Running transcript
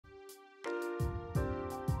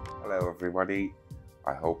Hello everybody,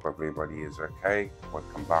 I hope everybody is okay.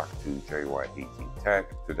 Welcome back to JY Heating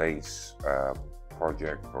Tech. Today's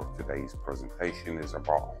project or today's presentation is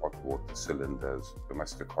about hot water cylinders,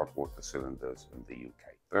 domestic hot water cylinders in the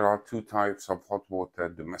UK. There are two types of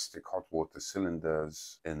domestic hot water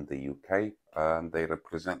cylinders in the UK, and they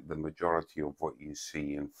represent the majority of what you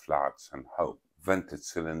see in flats and homes: vented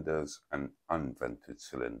cylinders and unvented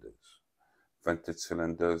cylinders. Vented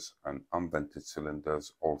cylinders and unvented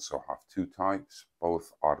cylinders also have two types.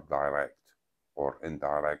 Both are direct or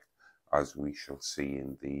indirect, as we shall see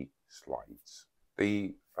in the slides.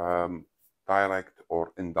 The direct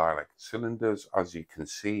or indirect cylinders, as you can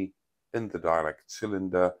see in the direct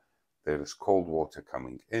cylinder, there is cold water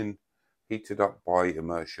coming in, heated up by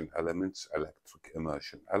immersion elements, electric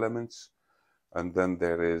immersion elements, and then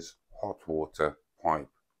there is hot water pipe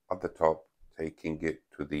at the top, taking it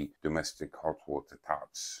to the domestic hot water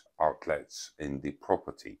taps outlets in the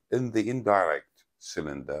property. In the indirect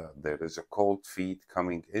cylinder, there is a cold feed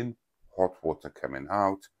coming in, hot water coming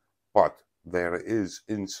out, but there is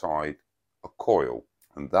inside a coil,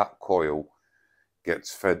 and that coil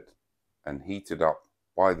gets fed and heated up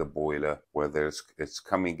by the boiler, where it's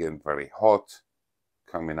coming in very hot,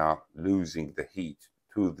 coming out, losing the heat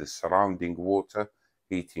to the surrounding water,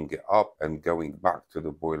 heating it up and going back to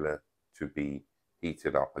the boiler to be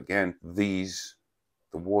heated up again. The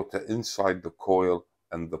water inside the coil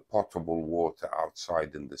and the potable water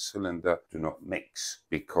outside in the cylinder do not mix,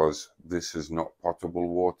 because this is not potable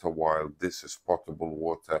water while this is potable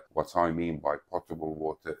water. What I mean by potable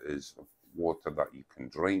water is water that you can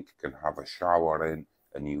drink, can have a shower in,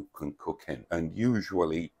 and you can cook in. And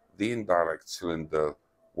usually the indirect cylinder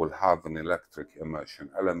will have an electric immersion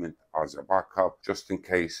element as a backup, just in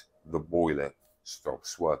case the boiler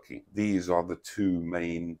stops working. These are the two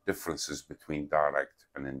main differences between direct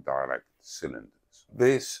and indirect cylinders.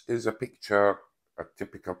 This is a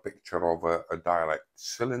typical picture of a direct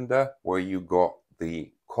cylinder, where you got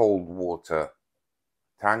the cold water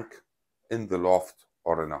tank in the loft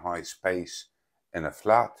or in a high space in a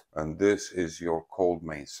flat, and this is your cold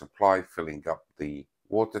main supply filling up the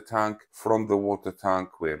water tank. From the water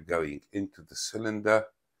tank we're going into the cylinder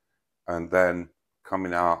and then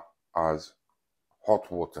coming out as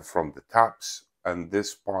hot water from the taps, and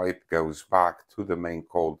this pipe goes back to the main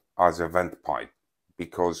cold as a vent pipe,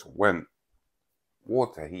 because when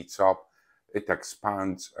water heats up it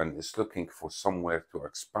expands and is looking for somewhere to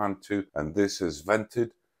expand to, and this is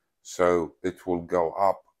vented, so it will go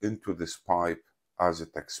up into this pipe as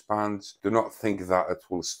it expands. Do not think that it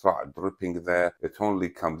will start dripping there. It only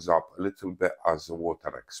comes up a little bit as the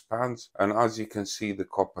water expands. And as you can see, the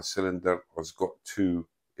copper cylinder has got two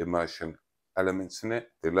immersion elements in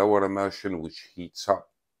it: the lower immersion, which heats up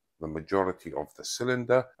the majority of the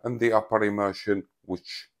cylinder, and the upper immersion,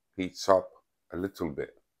 which heats up a little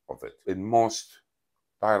bit of it. In most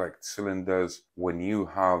direct cylinders, when you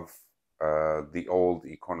have the old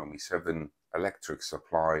Economy 7 electric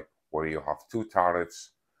supply, where you have two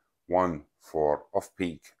tariffs, one for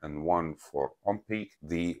off-peak and one for on-peak,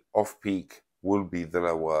 the off-peak will be the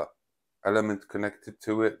lower element connected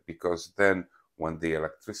to it, because then when the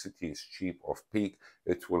electricity is cheap off-peak,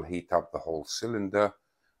 it will heat up the whole cylinder,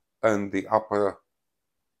 and the upper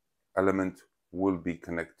element will be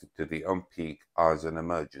connected to the on-peak as an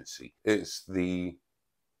emergency. It's the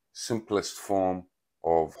simplest form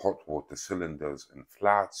of hot water cylinders in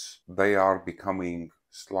flats. They are becoming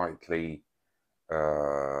slightly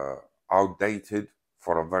outdated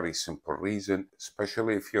for a very simple reason,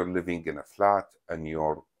 especially if you're living in a flat and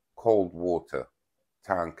your cold water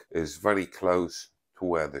tank is very close to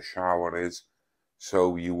where the shower is,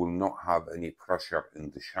 so you will not have any pressure in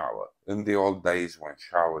the shower. In the old days, when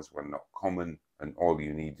showers were not common and all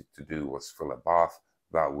you needed to do was fill a bath,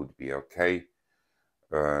 that would be okay.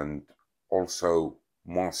 And also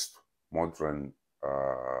most modern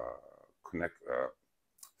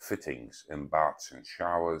fittings in baths and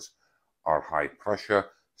showers are high pressure,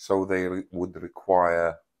 so they would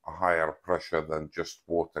require a higher pressure than just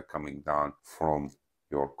water coming down from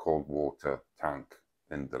your cold water tank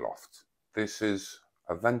in the loft. This is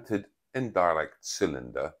a vented indirect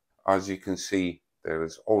cylinder. As you can see, there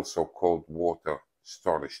is also cold water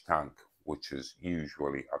storage tank, which is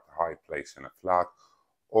usually at a high place in a flat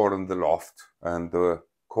or in the loft, and the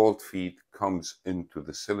cold feed comes into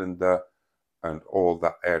the cylinder, and all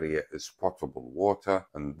that area is potable water,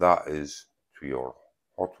 and that is to your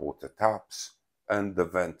hot water taps and the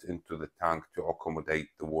vent into the tank to accommodate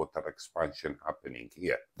the water expansion happening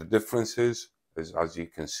here. The difference is, as you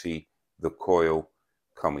can see, the coil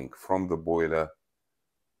coming from the boiler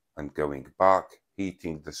and going back,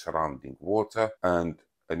 heating the surrounding water, and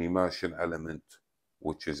an immersion element,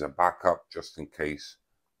 which is a backup just in case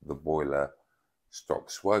the boiler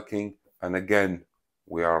stops working. And again,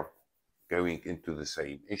 we are going into the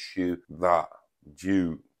same issue that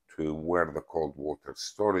due to where the cold water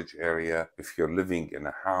storage area, if you're living in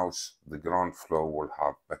a house, the ground floor will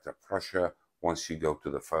have better pressure. Once you go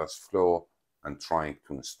to the first floor and trying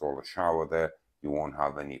to install a shower there, you won't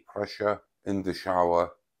have any pressure in the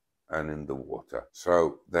shower and in the water.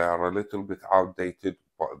 So they are a little bit outdated,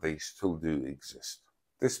 but they still do exist.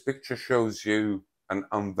 This picture shows you an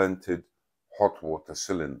unvented hot water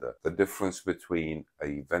cylinder. The difference between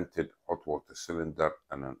a vented hot water cylinder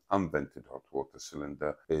and an unvented hot water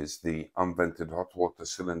cylinder is the unvented hot water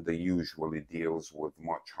cylinder usually deals with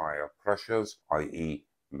much higher pressures, i.e.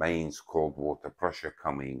 mains cold water pressure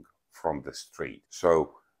coming from the street.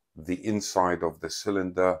 So the inside of the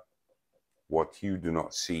cylinder, what you do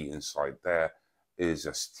not see inside there, is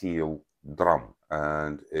a steel drum,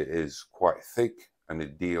 and it is quite thick and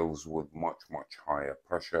it deals with much higher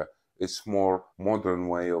pressure. It's more modern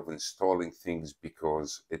way of installing things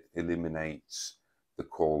because it eliminates the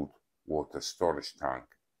cold water storage tank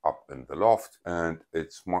up in the loft, and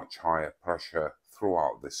it's much higher pressure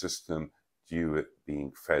throughout the system due to it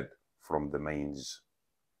being fed from the mains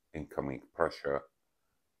incoming pressure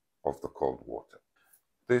of the cold water.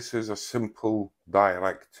 This is a simple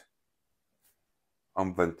direct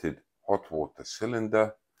unvented hot water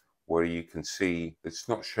cylinder where you can see it's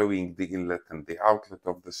not showing the inlet and the outlet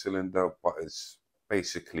of the cylinder, but it's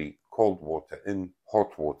basically cold water in,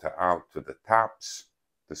 hot water out to the taps.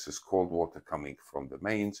 This is cold water coming from the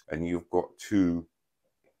mains, and you've got two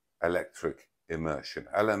electric immersion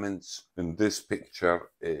elements. In this picture,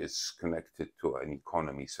 it is connected to an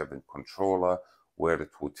Economy 7 controller where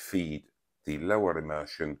it would feed the lower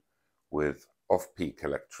immersion with off-peak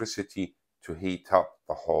electricity to heat up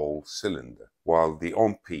the whole cylinder, while the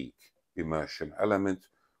on-peak immersion element,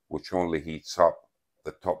 which only heats up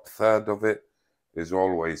the top third of it, is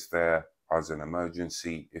always there as an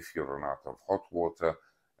emergency if you run out of hot water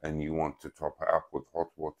and you want to top it up with hot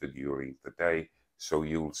water during the day. So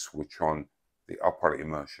you'll switch on the upper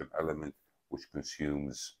immersion element, which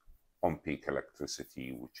consumes on-peak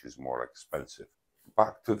electricity, which is more expensive.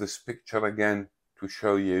 Back to this picture again to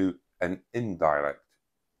show you an indirect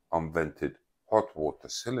unvented hot water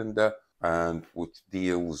cylinder, and which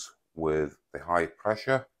deals with the high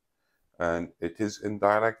pressure. And it is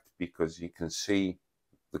indirect because you can see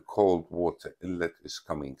the cold water inlet is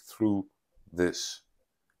coming through this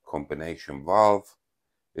combination valve.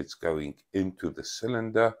 It's going into the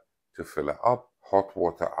cylinder to fill it up. Hot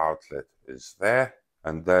water outlet is there,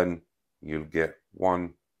 and then you'll get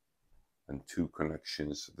 1 and 2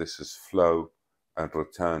 connections. This is flow and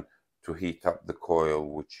return to heat up the coil,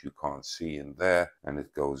 which you can't see in there, and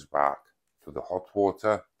it goes back to the hot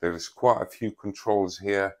water. There is quite a few controls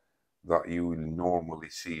here that you will normally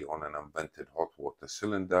see on an unvented hot water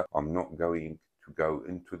cylinder. I'm not going to go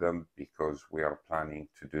into them because we are planning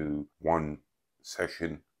to do one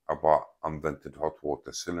session about unvented hot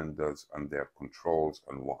water cylinders and their controls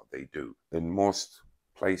and what they do. In most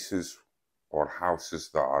places or houses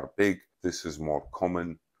that are big, this is more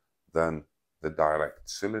common than the direct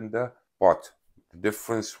cylinder, but the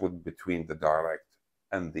difference between the direct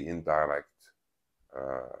and the indirect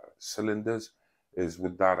cylinders is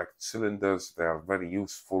with direct cylinders, they are very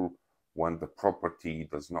useful when the property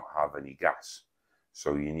does not have any gas.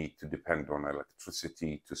 So you need to depend on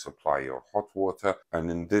electricity to supply your hot water.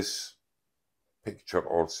 And in this picture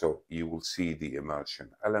also, you will see the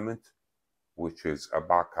immersion element, which is a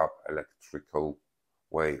backup electrical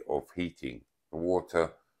way of heating the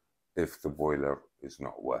water if the boiler is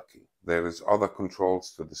not working. There is other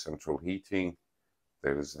controls to the central heating.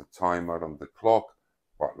 There is the timer and the clock,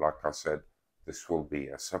 but like I said, this will be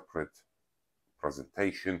a separate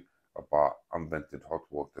presentation about unvented hot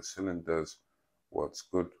water cylinders, what's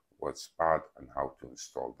good, what's bad, and how to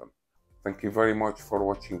install them. Thank you very much for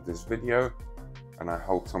watching this video, and I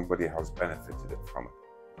hope somebody has benefited from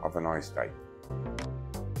it. Have a nice day.